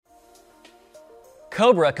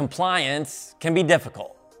COBRA compliance can be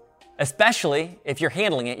difficult, especially if you're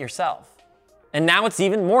handling it yourself. And now it's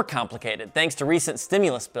even more complicated thanks to recent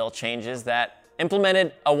stimulus bill changes that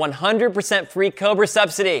implemented a 100% free COBRA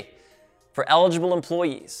subsidy for eligible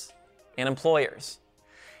employees and employers.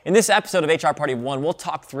 In this episode of HR Party 1, we'll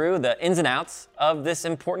talk through the ins and outs of this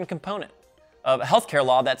important component of a healthcare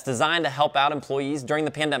law that's designed to help out employees during the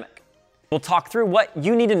pandemic. We'll talk through what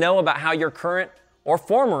you need to know about how your current or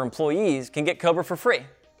former employees can get COBRA for free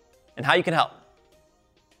and how you can help.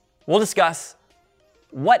 We'll discuss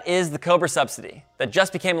what is the COBRA subsidy that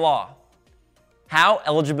just became law, how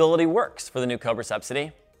eligibility works for the new COBRA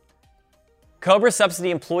subsidy, COBRA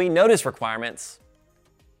subsidy employee notice requirements,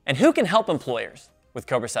 and who can help employers with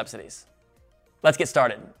COBRA subsidies. Let's get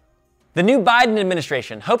started. The new Biden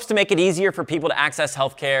administration hopes to make it easier for people to access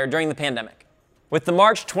healthcare during the pandemic. With the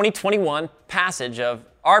March 2021 passage of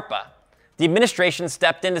ARPA, the administration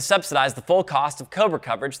stepped in to subsidize the full cost of COBRA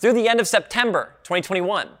coverage through the end of September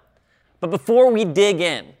 2021. But before we dig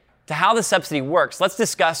in to how the subsidy works, let's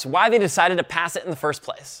discuss why they decided to pass it in the first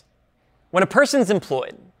place. When a person's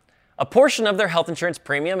employed, a portion of their health insurance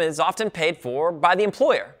premium is often paid for by the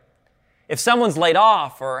employer. If someone's laid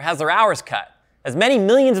off or has their hours cut, as many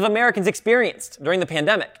millions of Americans experienced during the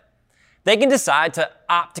pandemic, they can decide to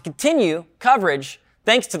opt to continue coverage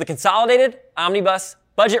thanks to the Consolidated Omnibus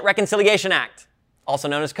Budget Reconciliation Act, also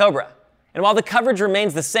known as COBRA. And while the coverage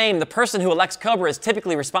remains the same, the person who elects COBRA is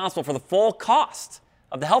typically responsible for the full cost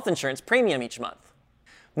of the health insurance premium each month.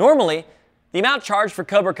 Normally, the amount charged for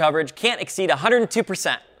COBRA coverage can't exceed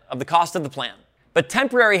 102% of the cost of the plan. But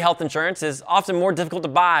temporary health insurance is often more difficult to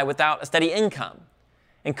buy without a steady income,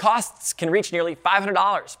 and costs can reach nearly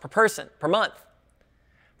 $500 per person per month.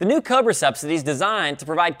 The new COBRA subsidy is designed to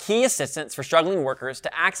provide key assistance for struggling workers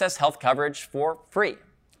to access health coverage for free.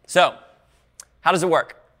 So, how does it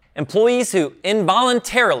work? Employees who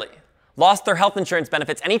involuntarily lost their health insurance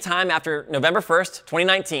benefits anytime after November 1st,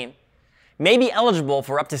 2019, may be eligible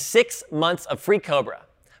for up to 6 months of free COBRA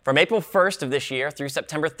from April 1st of this year through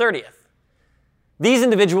September 30th. These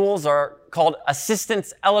individuals are called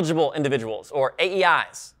assistance-eligible individuals, or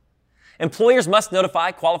AEIs. Employers must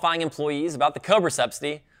notify qualifying employees about the COBRA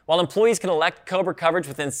subsidy, while employees can elect COBRA coverage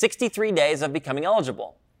within 63 days of becoming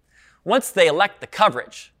eligible. Once they elect the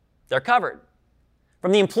coverage, they're covered.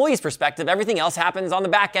 From the employee's perspective, everything else happens on the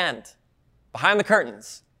back end, behind the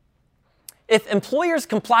curtains. If employers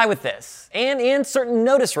comply with this, and certain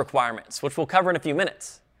notice requirements, which we'll cover in a few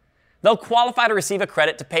minutes, they'll qualify to receive a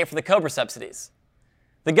credit to pay for the COBRA subsidies.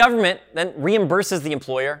 The government then reimburses the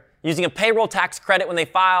employer using a payroll tax credit when they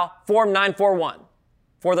file Form 941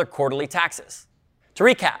 for their quarterly taxes. To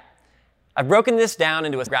recap, I've broken this down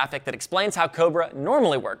into a graphic that explains how COBRA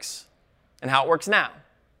normally works and how it works now.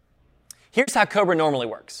 Here's how COBRA normally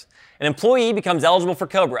works. An employee becomes eligible for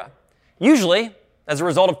COBRA, usually as a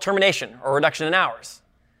result of termination or reduction in hours.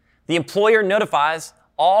 The employer notifies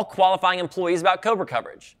all qualifying employees about COBRA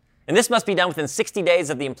coverage, and this must be done within 60 days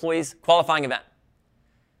of the employee's qualifying event.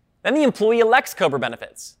 Then the employee elects COBRA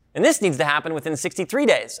benefits, and this needs to happen within 63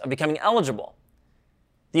 days of becoming eligible.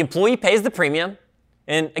 The employee pays the premium,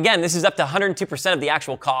 and again, this is up to 102% of the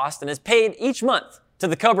actual cost and is paid each month to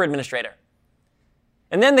the COBRA administrator.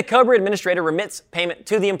 And then the COBRA administrator remits payment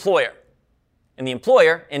to the employer, and the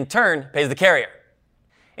employer, in turn, pays the carrier.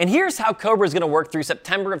 And here's how COBRA is going to work through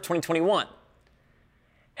September of 2021.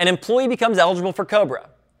 An employee becomes eligible for COBRA,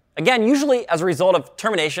 again, usually as a result of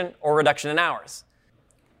termination or reduction in hours.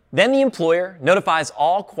 Then the employer notifies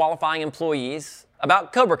all qualifying employees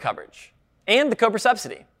about COBRA coverage and the COBRA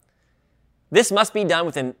subsidy. This must be done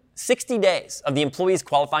within 60 days of the employee's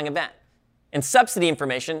qualifying event, and subsidy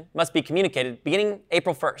information must be communicated beginning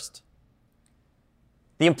April 1st.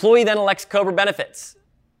 The employee then elects COBRA benefits,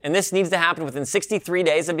 and this needs to happen within 63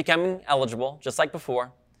 days of becoming eligible, just like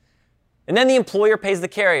before. And then the employer pays the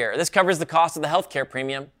carrier. This covers the cost of the healthcare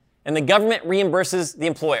premium, and the government reimburses the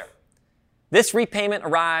employer. This repayment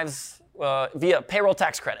arrives via payroll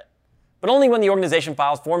tax credit, but only when the organization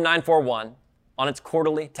files Form 941 on its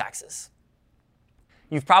quarterly taxes.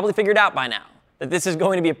 You've probably figured out by now that this is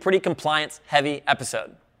going to be a pretty compliance-heavy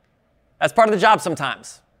episode. That's part of the job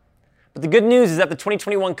sometimes. But the good news is that the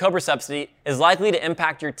 2021 COBRA subsidy is likely to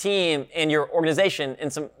impact your team and your organization in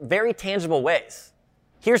some very tangible ways.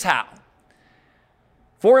 Here's how.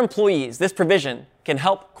 For employees, this provision can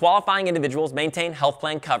help qualifying individuals maintain health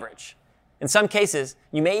plan coverage. In some cases,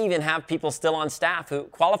 you may even have people still on staff who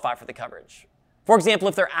qualify for the coverage. For example,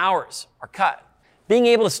 if their hours are cut. Being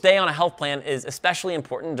able to stay on a health plan is especially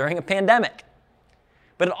important during a pandemic.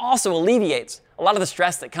 But it also alleviates a lot of the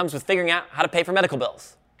stress that comes with figuring out how to pay for medical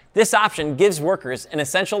bills. This option gives workers an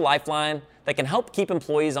essential lifeline that can help keep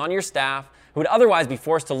employees on your staff who would otherwise be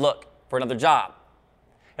forced to look for another job.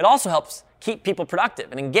 It also helps keep people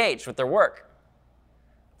productive and engaged with their work.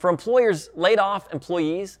 For employers, laid off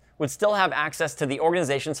employees would still have access to the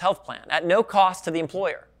organization's health plan at no cost to the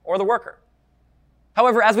employer or the worker.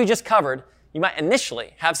 However, as we just covered, you might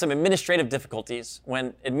initially have some administrative difficulties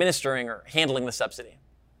when administering or handling the subsidy.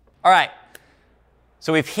 All right,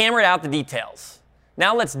 so we've hammered out the details.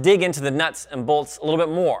 Now let's dig into the nuts and bolts a little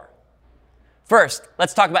bit more. First,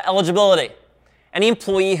 let's talk about eligibility. Any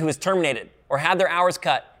employee who is terminated or had their hours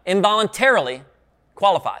cut involuntarily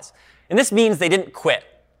qualifies. And this means they didn't quit.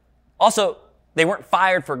 Also, they weren't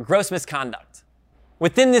fired for gross misconduct.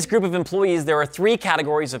 Within this group of employees, there are 3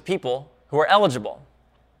 categories of people who are eligible.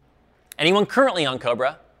 Anyone currently on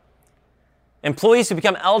COBRA, employees who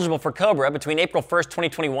become eligible for COBRA between April 1st,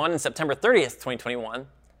 2021 and September 30th, 2021,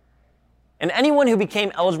 and anyone who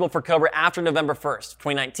became eligible for COBRA after November 1st,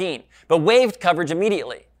 2019, but waived coverage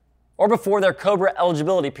immediately, or before their COBRA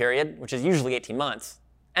eligibility period, which is usually 18 months,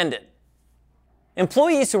 ended.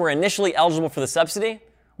 Employees who were initially eligible for the subsidy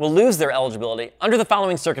will lose their eligibility under the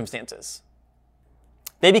following circumstances.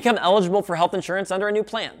 They become eligible for health insurance under a new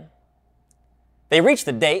plan. They reach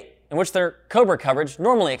the date in which their COBRA coverage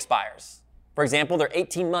normally expires. For example, their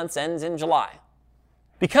 18 months ends in July.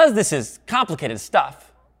 Because this is complicated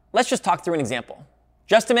stuff, let's just talk through an example,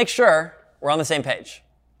 just to make sure we're on the same page.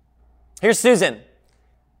 Here's Susan,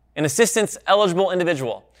 an assistance eligible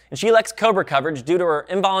individual, and she elects COBRA coverage due to her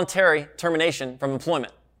involuntary termination from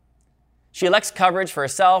employment. She elects coverage for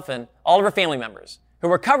herself and all of her family members, who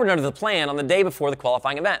were covered under the plan on the day before the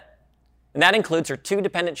qualifying event. And that includes her 2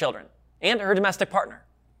 dependent children and her domestic partner.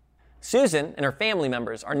 Susan and her family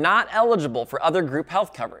members are not eligible for other group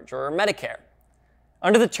health coverage or Medicare.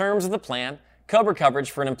 Under the terms of the plan, COBRA coverage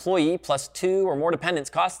for an employee plus 2 or more dependents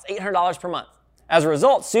costs $800 per month. As a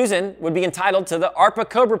result, Susan would be entitled to the ARPA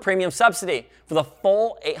COBRA premium subsidy for the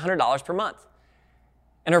full $800 per month.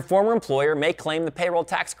 And her former employer may claim the payroll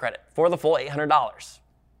tax credit for the full $800.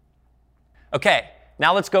 Okay,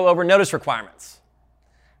 now let's go over notice requirements.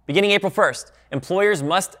 Beginning April 1st, employers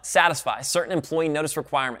must satisfy certain employee notice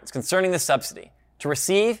requirements concerning the subsidy to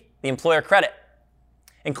receive the employer credit,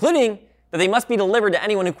 including that they must be delivered to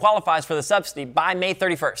anyone who qualifies for the subsidy by May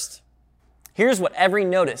 31st. Here's what every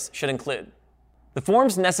notice should include. The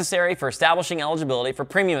forms necessary for establishing eligibility for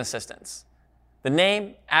premium assistance, the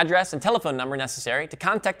name, address, and telephone number necessary to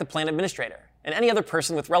contact the plan administrator and any other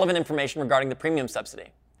person with relevant information regarding the premium subsidy,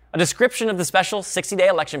 a description of the special 60-day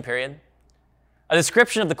election period, a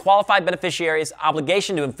description of the qualified beneficiary's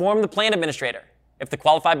obligation to inform the plan administrator if the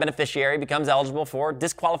qualified beneficiary becomes eligible for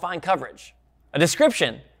disqualifying coverage, a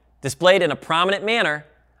description displayed in a prominent manner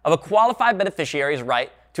of a qualified beneficiary's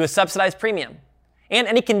right to a subsidized premium, and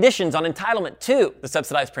any conditions on entitlement to the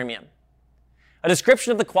subsidized premium, a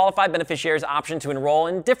description of the qualified beneficiary's option to enroll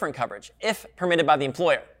in different coverage, if permitted by the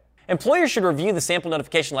employer. Employers should review the sample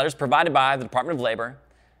notification letters provided by the Department of Labor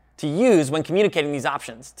to use when communicating these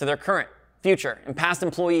options to their current, future, and past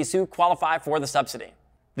employees who qualify for the subsidy.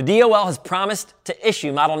 The DOL has promised to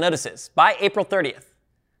issue model notices by April 30th,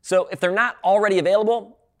 so if they're not already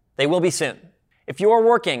available, they will be soon. If you're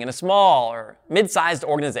working in a small or mid-sized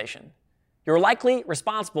organization, you're likely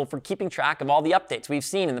responsible for keeping track of all the updates we've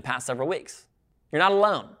seen in the past several weeks. You're not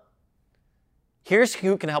alone. Here's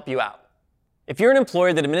who can help you out. If you're an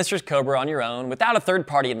employer that administers COBRA on your own without a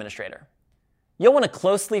third-party administrator, you'll want to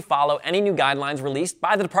closely follow any new guidelines released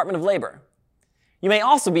by the Department of Labor. You may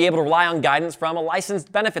also be able to rely on guidance from a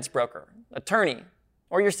licensed benefits broker, attorney,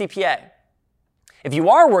 or your CPA. If you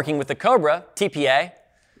are working with the COBRA TPA,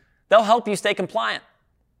 they'll help you stay compliant.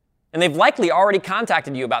 And they've likely already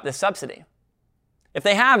contacted you about this subsidy. If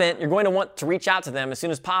they haven't, you're going to want to reach out to them as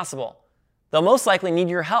soon as possible. They'll most likely need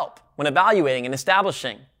your help when evaluating and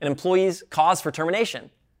establishing an employee's cause for termination.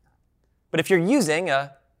 But if you're using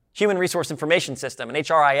a Human Resource Information System, an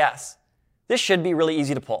HRIS, this should be really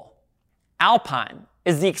easy to pull. Alpine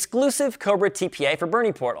is the exclusive COBRA TPA for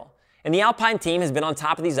Bernie Portal, and the Alpine team has been on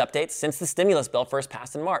top of these updates since the stimulus bill first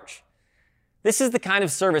passed in March. This is the kind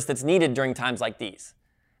of service that's needed during times like these.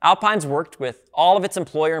 Alpine's worked with all of its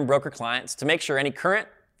employer and broker clients to make sure any current,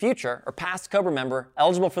 future, or past COBRA member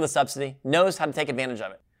eligible for the subsidy knows how to take advantage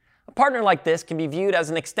of it. A partner like this can be viewed as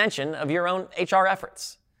an extension of your own HR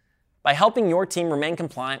efforts. By helping your team remain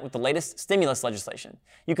compliant with the latest stimulus legislation,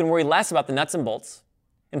 you can worry less about the nuts and bolts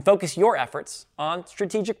and focus your efforts on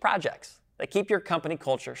strategic projects that keep your company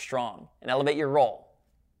culture strong and elevate your role.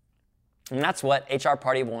 And that's what HR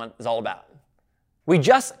Party 1 is all about. We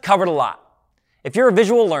just covered a lot. If you're a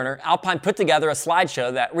visual learner, Alpine put together a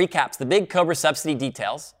slideshow that recaps the big COBRA subsidy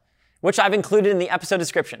details which I've included in the episode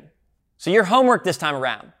description. So your homework this time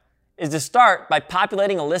around is to start by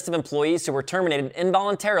populating a list of employees who were terminated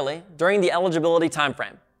involuntarily during the eligibility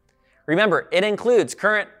timeframe. Remember, it includes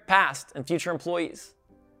current, past, and future employees.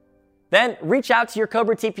 Then reach out to your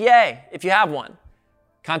COBRA TPA if you have one.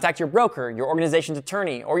 Contact your broker, your organization's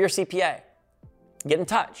attorney, or your CPA. Get in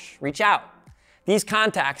touch, reach out. These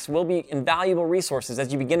contacts will be invaluable resources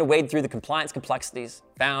as you begin to wade through the compliance complexities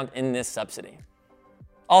found in this subsidy.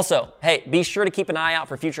 Also, hey, be sure to keep an eye out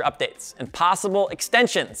for future updates and possible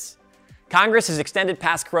extensions. Congress has extended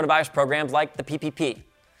past coronavirus programs like the PPP,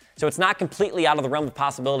 so it's not completely out of the realm of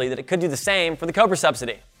possibility that it could do the same for the COBRA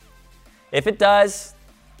subsidy. If it does,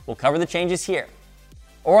 we'll cover the changes here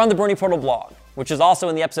or on the Bernie Portal blog, which is also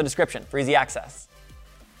in the episode description for easy access.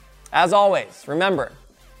 As always, remember,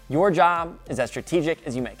 your job is as strategic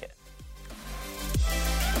as you make it.